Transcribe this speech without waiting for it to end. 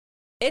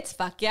It's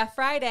Fuck Yeah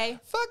Friday.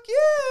 Fuck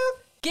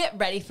yeah! Get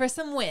ready for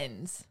some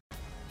wins.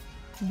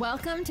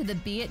 Welcome to the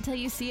Be It Till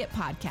You See It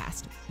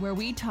podcast, where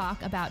we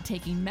talk about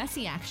taking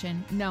messy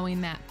action,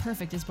 knowing that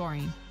perfect is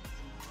boring.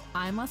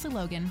 I'm Leslie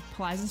Logan,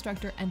 Pilates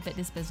instructor and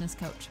fitness business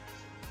coach.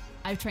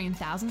 I've trained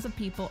thousands of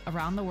people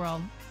around the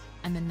world,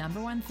 and the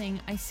number one thing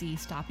I see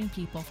stopping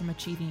people from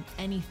achieving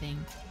anything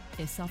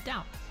is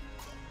self-doubt.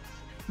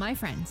 My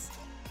friends,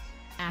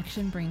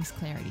 action brings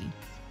clarity,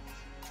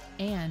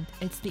 and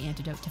it's the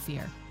antidote to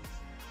fear.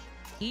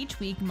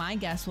 Each week, my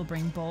guests will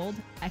bring bold,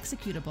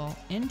 executable,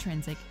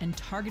 intrinsic, and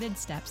targeted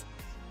steps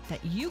that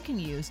you can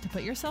use to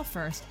put yourself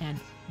first and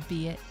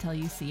be it till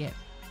you see it.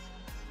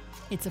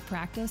 It's a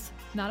practice,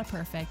 not a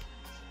perfect.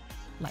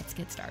 Let's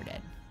get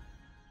started.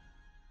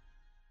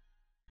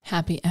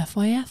 Happy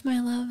FYF, my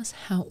loves.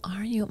 How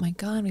are you? Oh my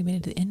God, we made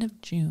it to the end of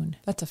June.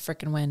 That's a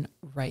freaking win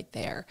right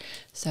there.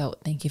 So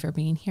thank you for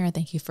being here.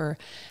 Thank you for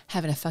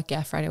having a Fuck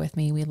Yeah Friday with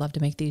me. We love to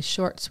make these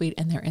short, sweet,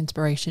 and they're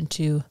inspiration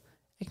to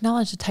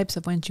acknowledge the types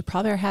of wins you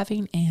probably are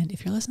having. And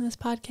if you're listening to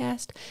this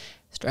podcast,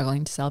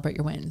 struggling to celebrate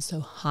your wins. So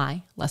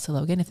hi, Leslie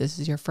Logan. If this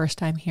is your first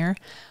time here,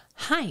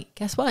 hi,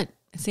 guess what?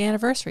 It's the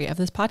anniversary of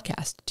this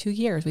podcast. 2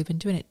 years. We've been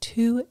doing it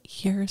 2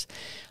 years.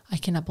 I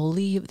cannot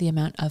believe the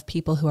amount of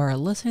people who are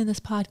listening to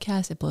this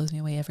podcast. It blows me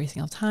away every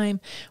single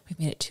time. We've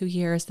made it 2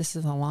 years. This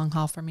is a long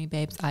haul for me,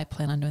 babes. I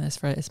plan on doing this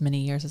for as many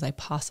years as I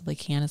possibly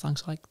can, as long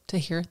as I like to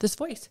hear this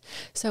voice.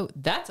 So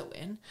that's a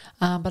win.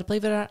 But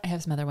believe it or not, I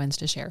have some other wins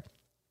to share.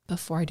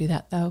 Before I do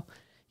that though,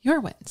 your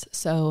wins.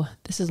 So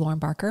this is Lauren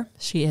Barker.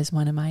 She is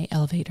one of my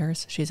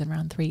elevators. She's in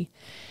round 3.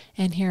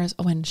 And here's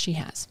a win she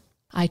has.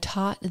 I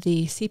taught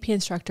the CP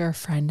instructor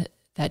friend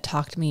that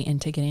talked me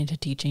into getting into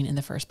teaching in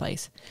the first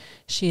place.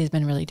 She has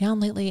been really down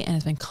lately and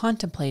has been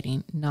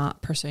contemplating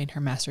not pursuing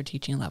her master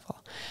teaching level.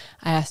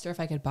 I asked her if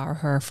I could borrow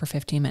her for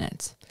 15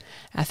 minutes.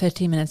 At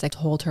 15 minutes, I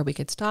told her we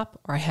could stop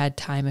or I had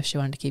time if she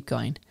wanted to keep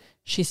going.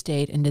 She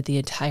stayed and did the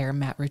entire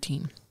mat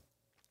routine.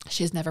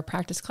 She has never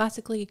practiced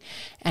classically,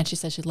 and she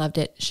said she loved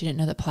it. She didn't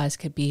know that Pilates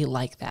could be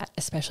like that,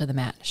 especially the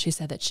mat. She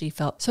said that she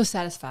felt so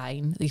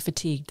satisfyingly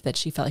fatigued that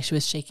she felt like she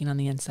was shaking on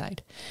the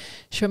inside.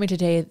 She wrote me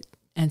today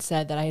and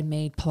said that I had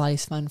made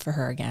Pilates fun for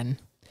her again,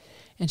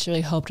 and she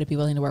really hoped to be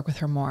willing to work with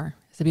her more.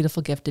 It's a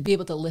beautiful gift to be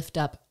able to lift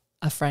up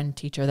a friend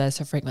teacher that has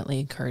so frequently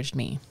encouraged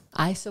me.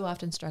 I so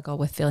often struggle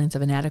with feelings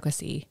of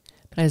inadequacy,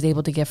 but I was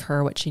able to give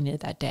her what she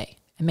needed that day,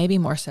 and maybe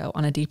more so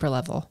on a deeper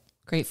level.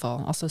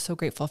 Grateful. Also so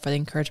grateful for the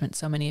encouragement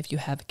so many of you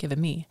have given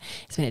me.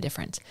 It's made a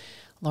difference.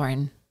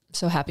 Lauren,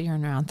 so happy you're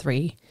in round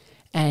 3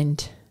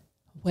 and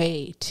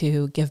way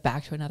to give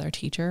back to another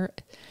teacher.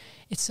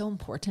 It's so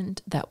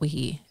important that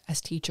we, as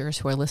teachers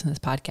who are listening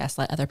to this podcast,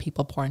 let other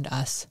people pour into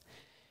us.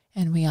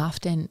 And we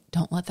often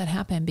don't let that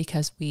happen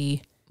because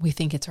we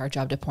think it's our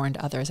job to pour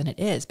into others, and it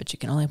is, but you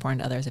can only pour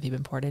into others if you've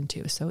been poured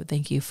into. So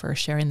thank you for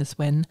sharing this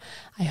win.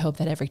 I hope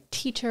that every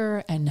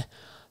teacher and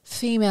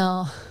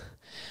female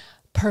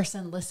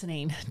person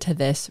listening to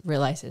this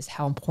realizes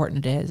how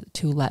important it is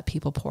to let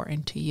people pour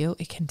into you.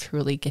 It can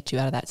truly get you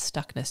out of that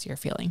stuckness you're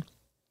feeling.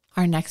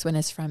 Our next one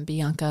is from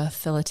Bianca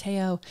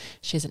Filateo.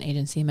 She's an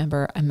agency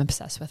member. I'm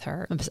obsessed with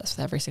her. I'm obsessed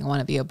with every single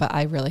one of you, but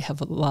I really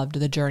have loved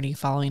the journey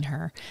following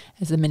her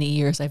as the many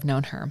years I've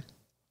known her.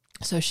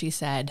 So she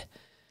said,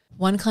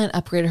 one client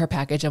upgraded her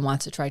package and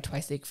wants to try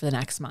twice a week for the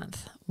next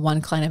month.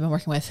 One client I've been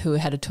working with who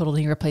had a total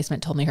knee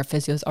replacement told me her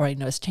physio's already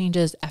noticed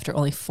changes after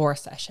only 4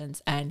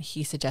 sessions, and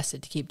he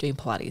suggested to keep doing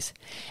Pilates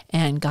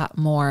and got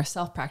more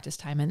self-practice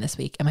time in this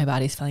week, and my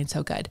body's feeling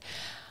so good.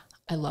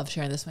 I love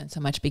sharing this win so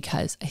much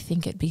because I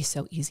think it'd be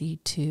so easy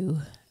to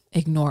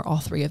ignore all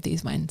 3 of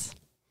these wins.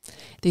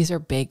 These are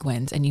big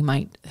wins, and you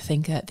might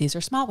think that these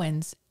are small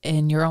wins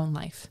in your own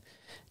life.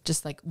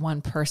 Just like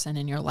one person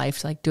in your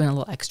life, like doing a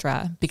little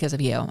extra because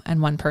of you,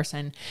 and one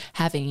person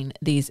having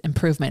these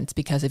improvements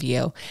because of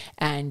you,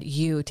 and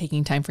you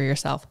taking time for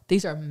yourself.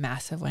 These are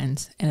massive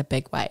wins in a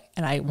big way.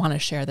 And I want to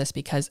share this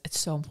because it's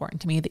so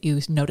important to me that you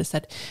notice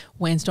that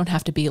wins don't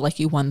have to be like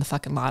you won the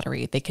fucking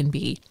lottery. They can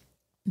be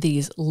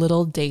these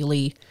little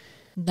daily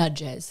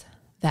nudges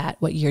that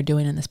what you're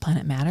doing in this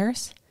planet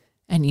matters.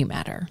 And you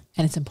matter.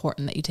 And it's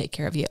important that you take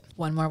care of you.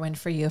 One more win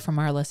for you from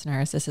our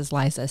listeners. This is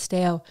Liza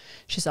Esteo.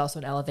 She's also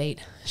an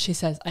Elevate. She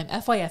says, I'm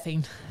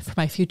FYFing for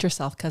my future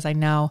self because I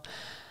know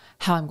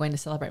how I'm going to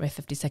celebrate my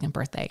 52nd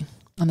birthday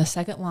on the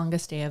second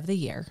longest day of the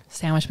year,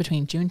 sandwiched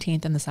between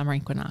Juneteenth and the summer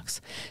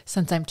equinox.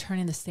 Since I'm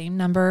turning the same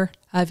number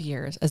of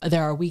years as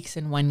there are weeks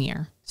in 1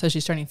 year. So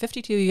she's turning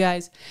 52, you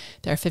guys.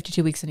 There are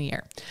 52 weeks in a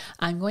year.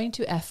 I'm going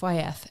to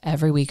FYF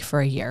every week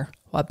for a year.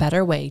 What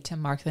better way to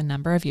mark the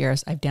number of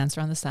years I've danced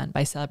around the sun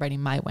by celebrating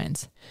my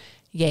wins?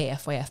 Yay,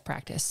 FYF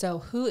practice. So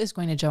who is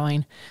going to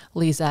join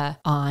Lisa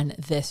on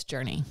this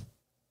journey?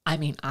 I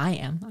mean, I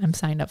am. I'm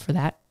signed up for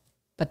that.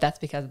 But that's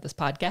because of this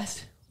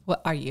podcast.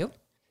 What are you?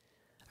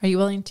 Are you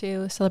willing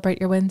to celebrate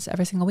your wins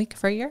every single week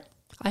for a year?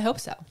 I hope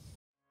so.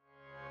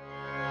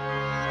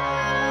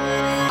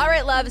 All right,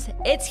 right, loves,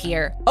 it's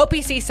here.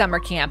 OPC Summer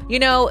Camp. You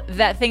know,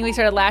 that thing we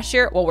started last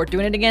year? Well, we're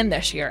doing it again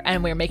this year,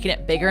 and we're making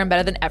it bigger and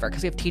better than ever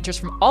because we have teachers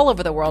from all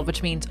over the world,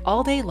 which means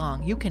all day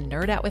long you can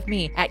nerd out with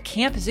me at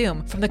Camp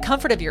Zoom from the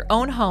comfort of your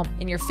own home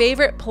in your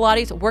favorite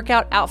Pilates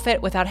workout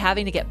outfit without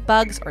having to get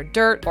bugs or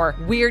dirt or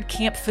weird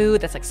camp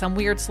food that's like some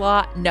weird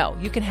slaw. No,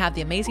 you can have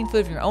the amazing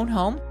food from your own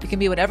home. You can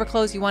be whatever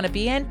clothes you want to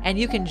be in, and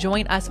you can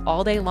join us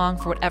all day long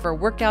for whatever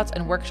workouts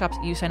and workshops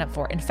you sign up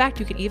for. In fact,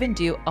 you can even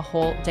do a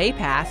whole day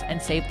pass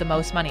and save the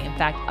most money. In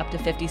fact, up to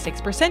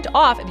 56%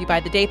 off if you buy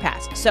the day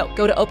pass. So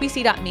go to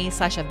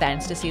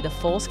opc.me/events to see the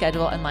full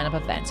schedule and lineup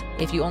of events.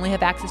 If you only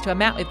have access to a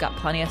mat, we've got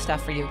plenty of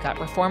stuff for you. We've got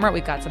Reformer.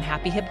 We've got some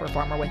Happy Hip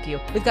Reformer with you.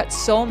 We've got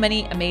so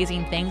many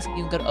amazing things.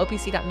 You can go to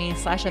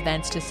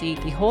opc.me/events to see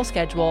the whole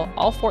schedule,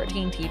 all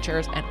 14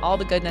 teachers, and all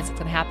the goodness that's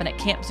going to happen at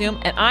Camp Zoom.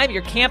 And I'm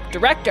your camp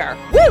director.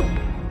 Woo!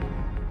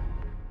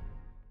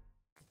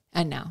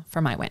 And now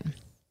for my win.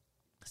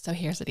 So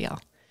here's the deal.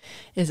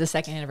 It is the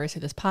second anniversary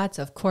of this pod.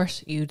 So of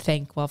course you'd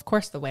think, well, of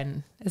course the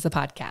win is the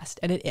podcast.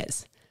 And it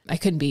is. I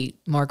couldn't be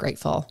more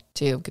grateful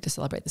to get to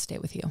celebrate this day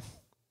with you.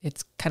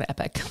 It's kind of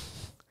epic.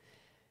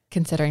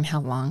 Considering how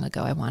long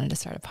ago I wanted to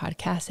start a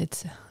podcast,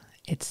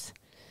 it's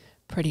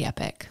pretty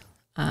epic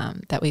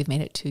that we've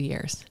made it 2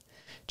 years.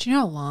 Do you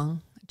know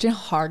how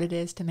hard it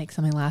is to make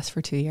something last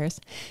for 2 years?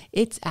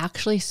 It's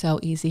actually so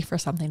easy for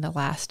something to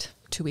last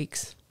 2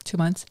 weeks, 2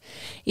 months,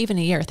 even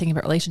a year, thinking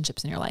about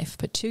relationships in your life.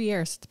 But 2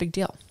 years, it's a big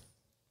deal.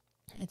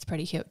 It's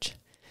pretty huge.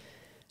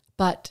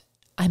 But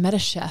I met a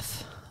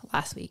chef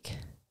last week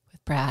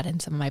with Brad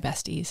and some of my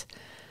besties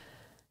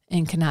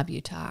in Kanab,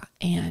 Utah,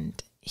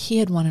 and he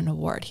had won an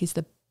award.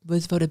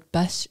 Was voted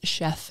best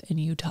chef in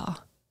Utah.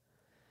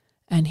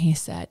 And he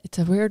said, it's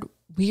a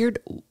weird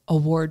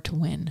award to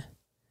win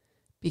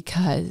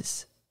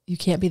because you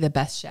can't be the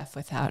best chef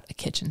without a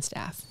kitchen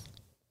staff.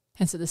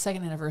 And so the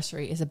second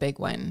anniversary is a big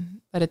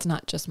win, but it's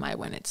not just my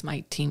win, it's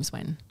my team's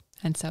win.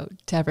 And so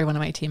to every one of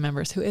my team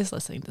members who is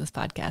listening to this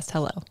podcast,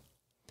 hello.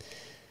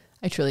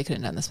 I truly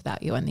couldn't have done this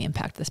without you, and the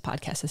impact this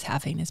podcast is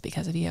having is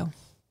because of you.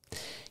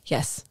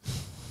 Yes,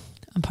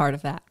 I'm part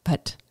of that,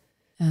 but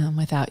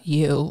without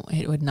you,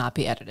 it would not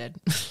be edited.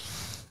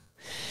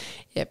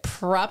 It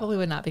probably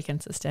would not be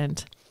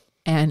consistent.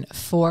 And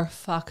for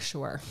fuck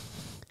sure,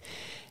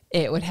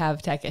 it would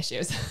have tech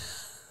issues.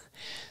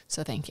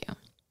 So thank you.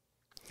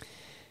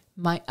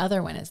 My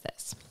other one is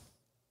this.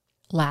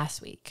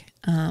 Last week,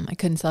 I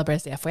couldn't celebrate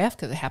as the FYF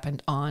because it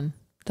happened on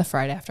the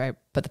Friday after I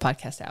put the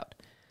podcast out.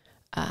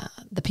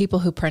 The people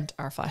who print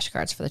our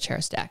flashcards for the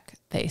chairs deck,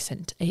 they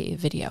sent a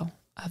video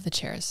of the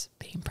chairs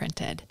being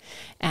printed.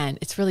 And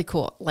it's really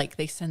cool. Like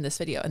they send this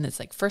video and it's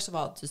like, first of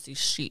all, it's just these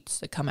sheets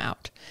that come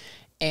out.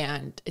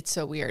 And it's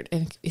so weird.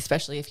 And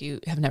especially if you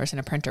have never seen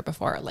a printer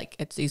before, like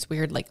it's these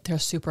weird, like they're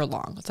super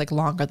long. It's like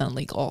longer than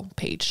legal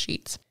page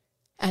sheets.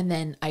 And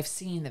then I've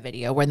seen the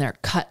video when they're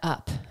cut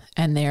up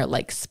and they're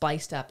like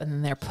spliced up and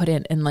then they're put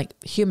in and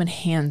like human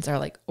hands are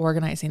like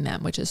organizing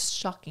them, which is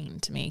shocking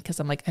to me because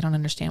I'm like, I don't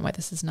understand why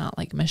this is not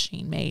like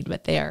machine made,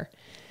 but they are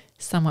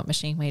somewhat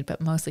machine made, but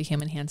mostly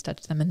human hands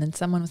touch them. And then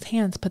someone with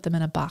hands put them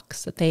in a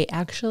box that they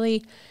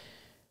actually,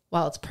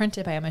 while it's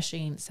printed by a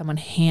machine, someone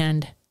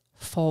hand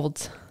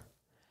folds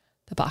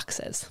the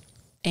boxes.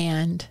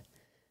 And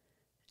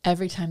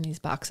every time these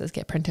boxes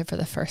get printed for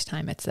the first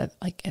time, it's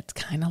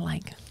kind of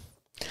like,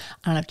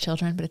 I don't have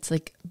children, but it's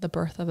like the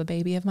birth of a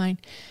baby of mine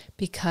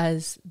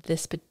because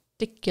this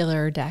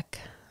particular deck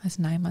is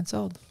 9 months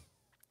old.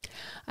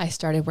 I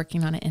started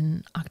working on it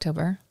in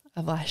October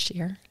of last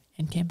year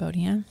in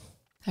Cambodia.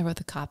 I wrote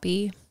the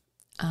copy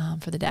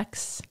for the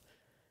decks.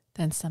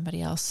 Then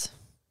somebody else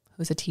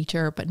who's a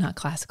teacher but not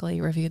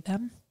classically reviewed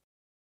them.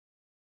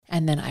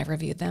 And then I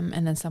reviewed them.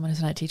 And then someone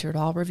who's not a teacher at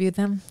all reviewed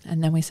them.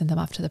 And then we sent them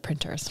off to the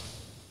printers.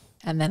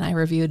 And then I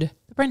reviewed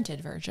the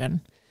printed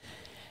version.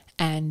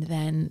 And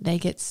then they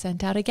get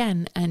sent out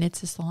again. And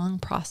it's this long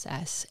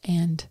process.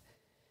 And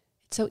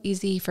it's so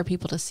easy for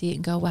people to see it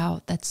and go,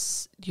 wow,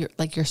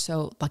 you're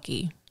so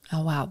lucky.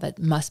 Oh, wow, that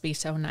must be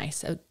so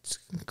nice. It's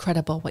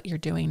incredible what you're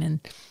doing.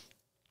 And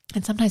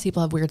sometimes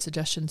people have weird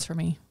suggestions for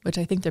me, which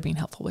I think they're being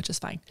helpful, which is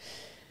fine.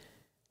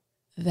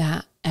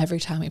 That every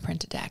time we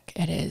print a deck,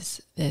 it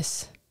is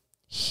this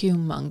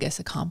humongous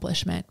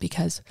accomplishment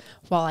because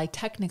while I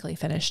technically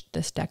finished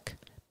this deck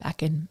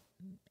back in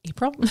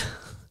April,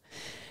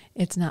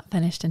 it's not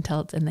finished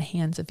until it's in the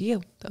hands of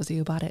you, those of you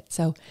who bought it.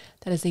 So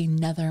that is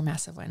another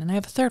massive win. And I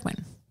have a third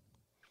win.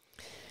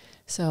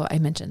 So I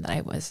mentioned that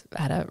I was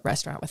at a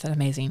restaurant with an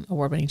amazing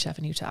award-winning chef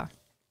in Utah.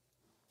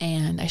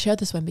 And I shared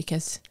this one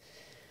because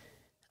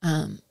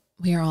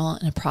we are all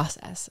in a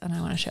process and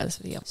I want to share this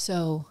with you.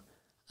 So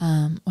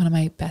one of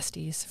my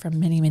besties from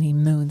many, many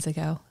moons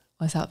ago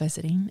was out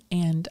visiting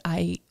and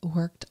I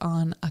worked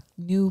on a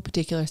new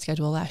particular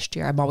schedule last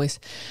year. I'm always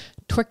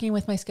twerking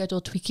with my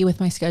schedule, tweaking with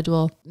my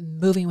schedule,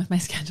 moving with my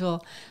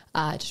schedule,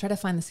 to try to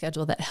find the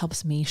schedule that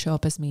helps me show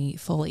up as me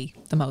fully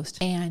the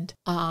most. And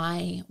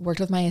I worked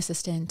with my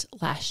assistant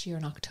last year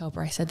in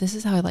October. I said, this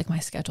is how I like my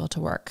schedule to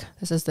work.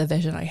 This is the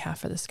vision I have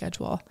for the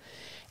schedule.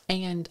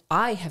 And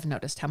I have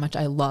noticed how much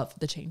I love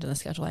the change in the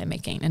schedule I'm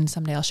making. And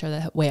someday I'll share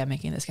the way I'm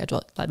making the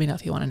schedule. Let me know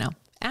if you want to know.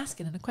 Ask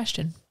it in a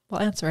question. We'll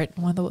answer it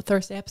in one of the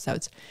Thursday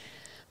episodes.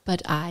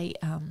 But I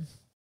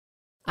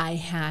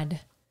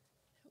had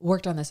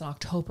worked on this in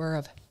October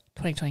of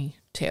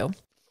 2022.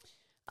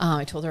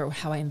 I told her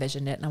how I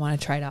envisioned it, and I want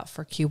to try it out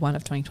for Q1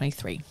 of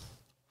 2023.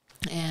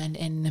 And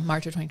in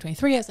March of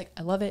 2023, I was like,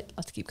 I love it.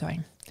 Let's keep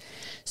going.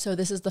 So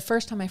this is the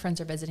first time my friends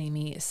are visiting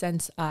me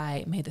since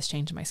I made this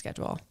change in my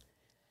schedule.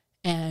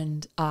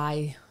 And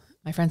my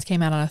friends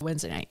came out on a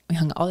Wednesday night. We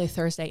hung all day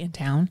Thursday in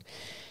town.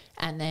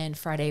 And then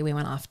Friday we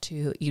went off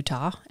to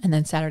Utah. And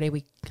then Saturday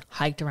we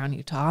hiked around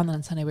Utah. And then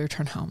on Sunday we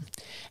returned home.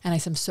 And I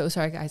said, I'm so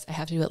sorry, guys. I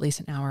have to do at least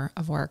an hour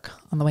of work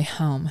on the way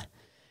home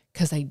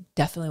because I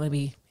definitely want to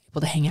be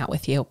able to hang out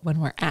with you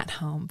when we're at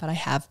home. But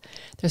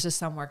there's just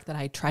some work that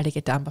I try to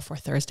get done before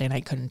Thursday and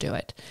I couldn't do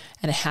it.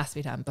 And it has to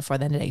be done before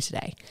the end of the day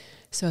today.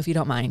 So if you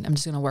don't mind, I'm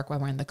just going to work while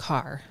we're in the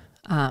car,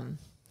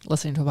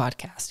 listening to a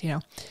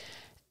podcast,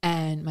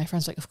 And my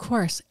friend's like, of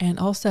course. And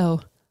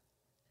also,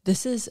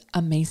 this is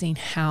amazing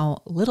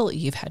how little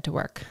you've had to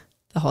work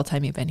the whole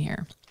time you've been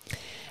here.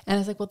 And I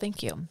was like, well,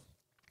 thank you.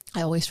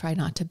 I always try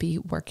not to be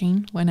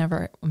working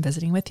whenever I'm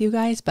visiting with you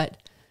guys, but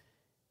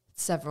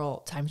several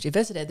times you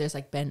visited, there's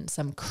been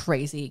some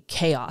crazy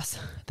chaos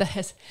that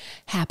has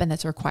happened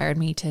that's required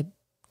me to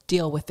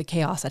deal with the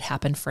chaos that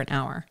happened for an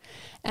hour.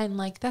 And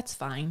that's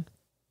fine.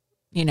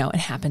 It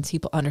happens.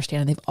 People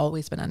understand, and they've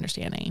always been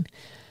understanding.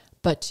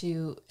 But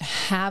to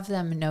have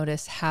them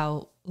notice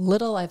how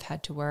little I've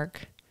had to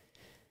work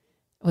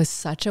was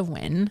such a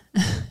win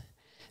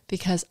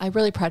because I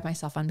really pride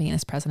myself on being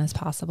as present as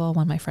possible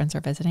when my friends are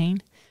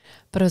visiting.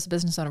 But as a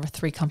business owner with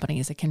 3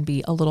 companies, it can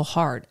be a little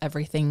hard.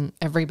 Every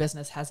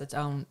business has its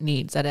own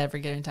needs at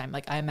every given time.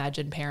 I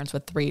imagine parents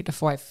with 3 to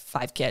 4,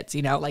 5 kids,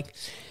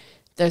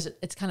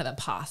 it's kind of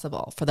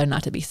impossible for there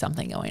not to be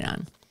something going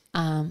on.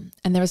 And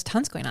there was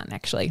tons going on,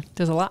 actually.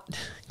 There's a lot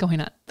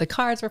going on. The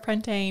cards were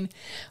printing.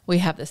 We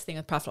have this thing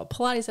with Profitable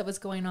Pilates that was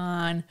going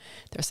on.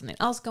 There's something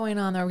else going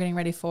on that we're getting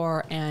ready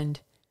for. And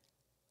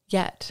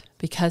yet,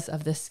 because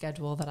of this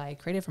schedule that I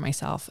created for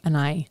myself and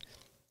I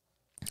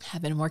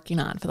have been working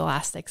on for the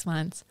last 6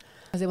 months,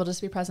 I was able to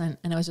just be present.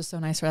 And it was just so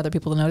nice for other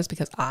people to notice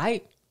because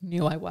I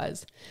knew I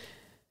was.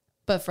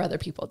 But for other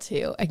people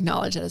to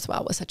acknowledge it as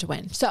well was such a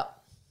win. So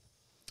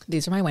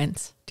these are my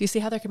wins. Do you see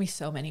how there can be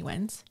so many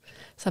wins?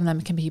 Some of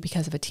them can be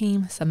because of a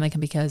team. Some of them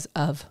can be because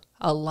of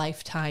a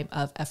lifetime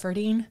of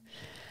efforting.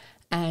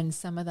 And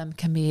some of them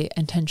can be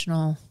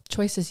intentional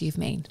choices you've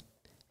made.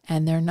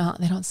 And they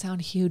don't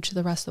sound huge to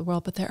the rest of the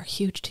world, but they're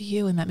huge to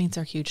you. And that means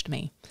they're huge to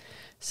me.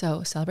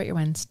 So celebrate your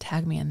wins,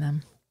 tag me in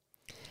them,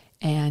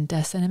 and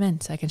send them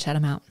in so I can shout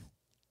them out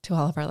to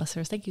all of our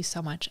listeners. Thank you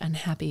so much. And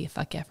happy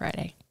Fuck Yeah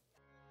Friday.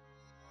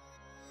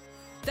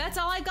 That's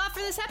all I got for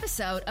this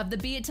episode of the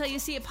Be It Till You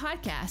See It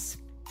podcast.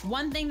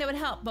 One thing that would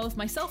help both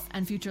myself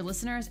and future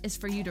listeners is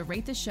for you to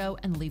rate the show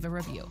and leave a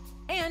review.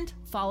 And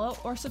follow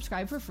or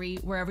subscribe for free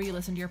wherever you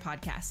listen to your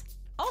podcast.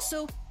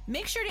 Also,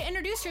 make sure to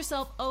introduce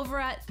yourself over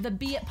at the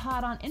Be It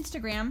Pod on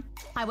Instagram.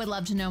 I would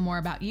love to know more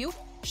about you.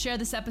 Share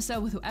this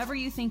episode with whoever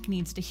you think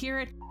needs to hear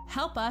it.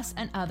 Help us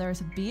and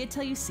others be it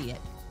till you see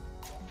it.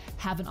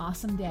 Have an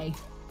awesome day.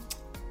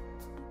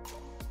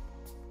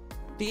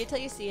 Be It Till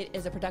You See It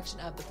is a production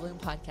of the Bloom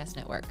Podcast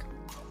Network.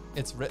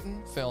 It's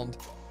written, filmed,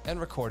 and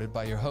recorded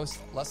by your host,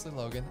 Leslie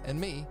Logan, and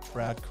me,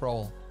 Brad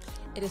Kroll.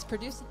 It is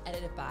produced and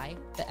edited by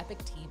the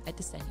epic team at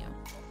Disenyo.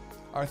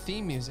 Our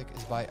theme music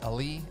is by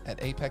Ali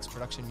at Apex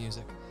Production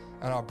Music,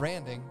 and our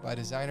branding by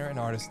designer and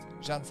artist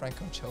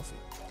Gianfranco Cioffi.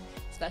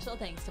 Special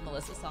thanks to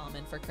Melissa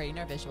Solomon for creating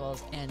our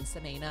visuals and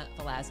Semena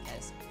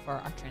Velazquez for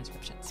our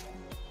transcriptions.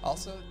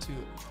 Also to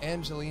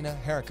Angelina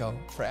Herrico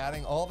for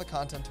adding all the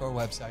content to our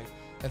website,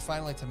 and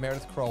finally to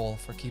Meredith Crowell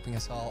for keeping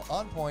us all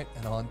on point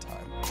and on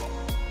time.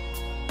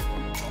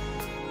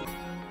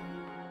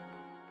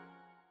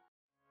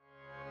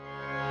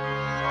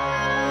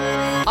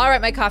 All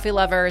right, my coffee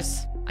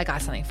lovers, I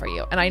got something for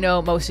you. And I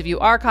know most of you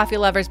are coffee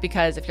lovers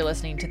because if you're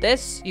listening to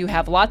this, you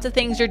have lots of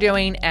things you're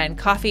doing, and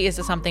coffee is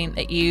something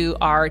that you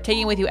are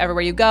taking with you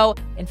everywhere you go.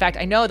 In fact,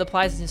 I know the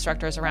Pilates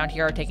instructors around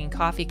here are taking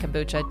coffee,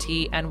 kombucha,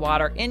 tea, and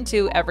water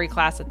into every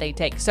class that they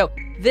take. So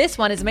this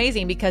one is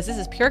amazing because this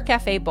is Pure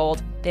Cafe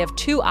Bold. They have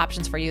 2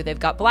 options for you. They've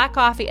got black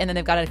coffee and then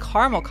they've got a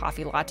caramel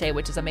coffee latte,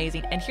 which is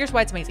amazing. And here's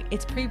why it's amazing.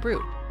 It's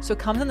pre-brewed. So it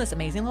comes in this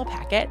amazing little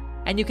packet,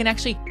 and you can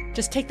actually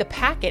just take the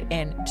packet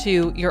in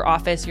to your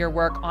office, your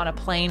work on a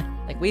plane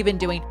like we've been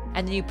doing.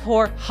 And then you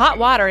pour hot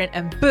water in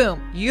and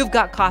boom, you've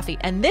got coffee.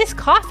 And this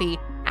coffee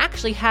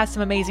actually has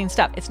some amazing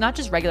stuff. It's not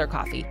just regular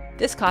coffee.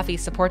 This coffee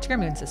supports your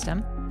immune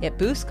system. It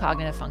boosts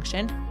cognitive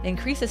function, it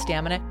increases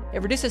stamina,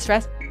 it reduces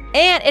stress,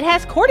 and it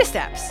has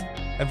cordyceps.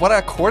 And what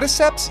are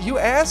cordyceps, you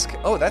ask?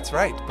 Oh, that's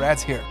right.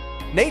 Brad's here.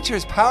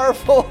 nature's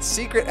powerful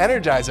secret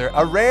energizer.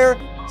 A rare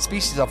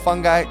species of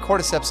fungi,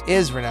 cordyceps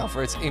is renowned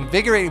for its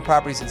invigorating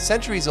properties and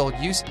centuries-old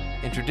use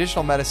in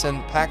traditional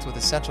medicine, packed with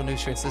essential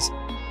nutrients. This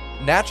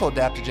natural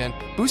adaptogen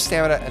boosts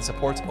stamina and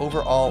supports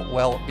overall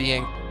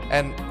well-being.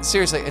 And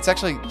seriously, it's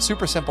actually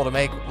super simple to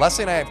make.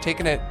 Leslie and I have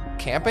taken it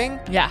camping.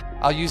 Yeah.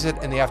 I'll use it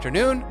in the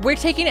afternoon. We're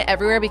taking it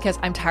everywhere because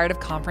I'm tired of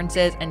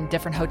conferences and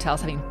different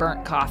hotels having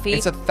burnt coffee.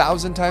 It's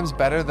 1,000 times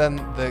better than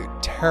the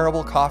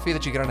terrible coffee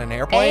that you get on an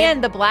airplane.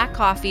 And the black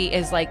coffee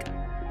is like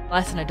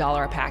less than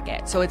 $1 a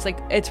packet. So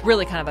it's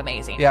really kind of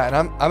amazing. Yeah, and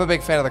I'm a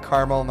big fan of the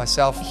caramel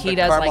myself. He the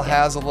does caramel like it.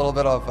 has a little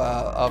bit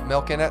of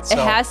milk in it. So. It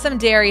has some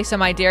dairy, so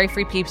my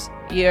dairy-free peeps,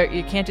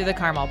 you can't do the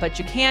caramel, but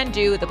you can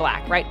do the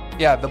black, right?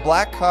 Yeah, the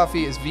black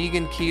coffee is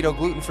vegan, keto,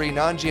 gluten-free,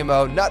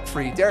 non-GMO,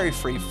 nut-free,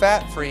 dairy-free,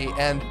 fat-free,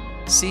 and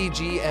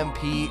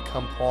CGMP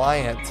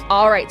compliant.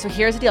 All right, so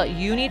here's the deal.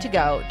 You need to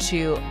go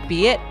to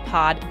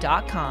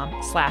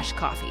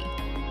beitpod.com/coffee.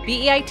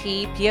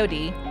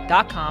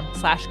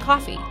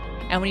 beitpod.com/coffee.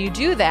 And when you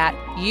do that,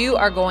 you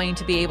are going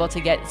to be able to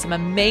get some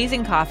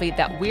amazing coffee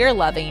that we're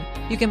loving.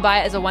 You can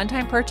buy it as a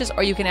one-time purchase,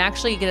 or you can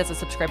actually get it as a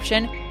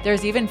subscription.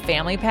 There's even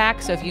family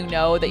packs. So if you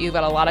know that you've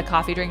got a lot of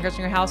coffee drinkers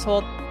in your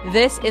household,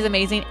 this is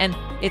amazing. And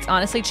it's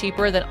honestly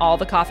cheaper than all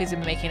the coffees we've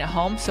been making at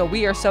home. So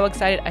we are so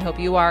excited. I hope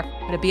you are.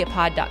 Go to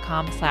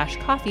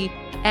beitpod.com/coffee.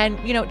 And,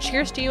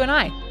 cheers to you and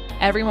I.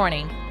 Every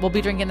morning, we'll be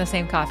drinking the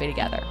same coffee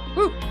together.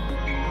 Woo!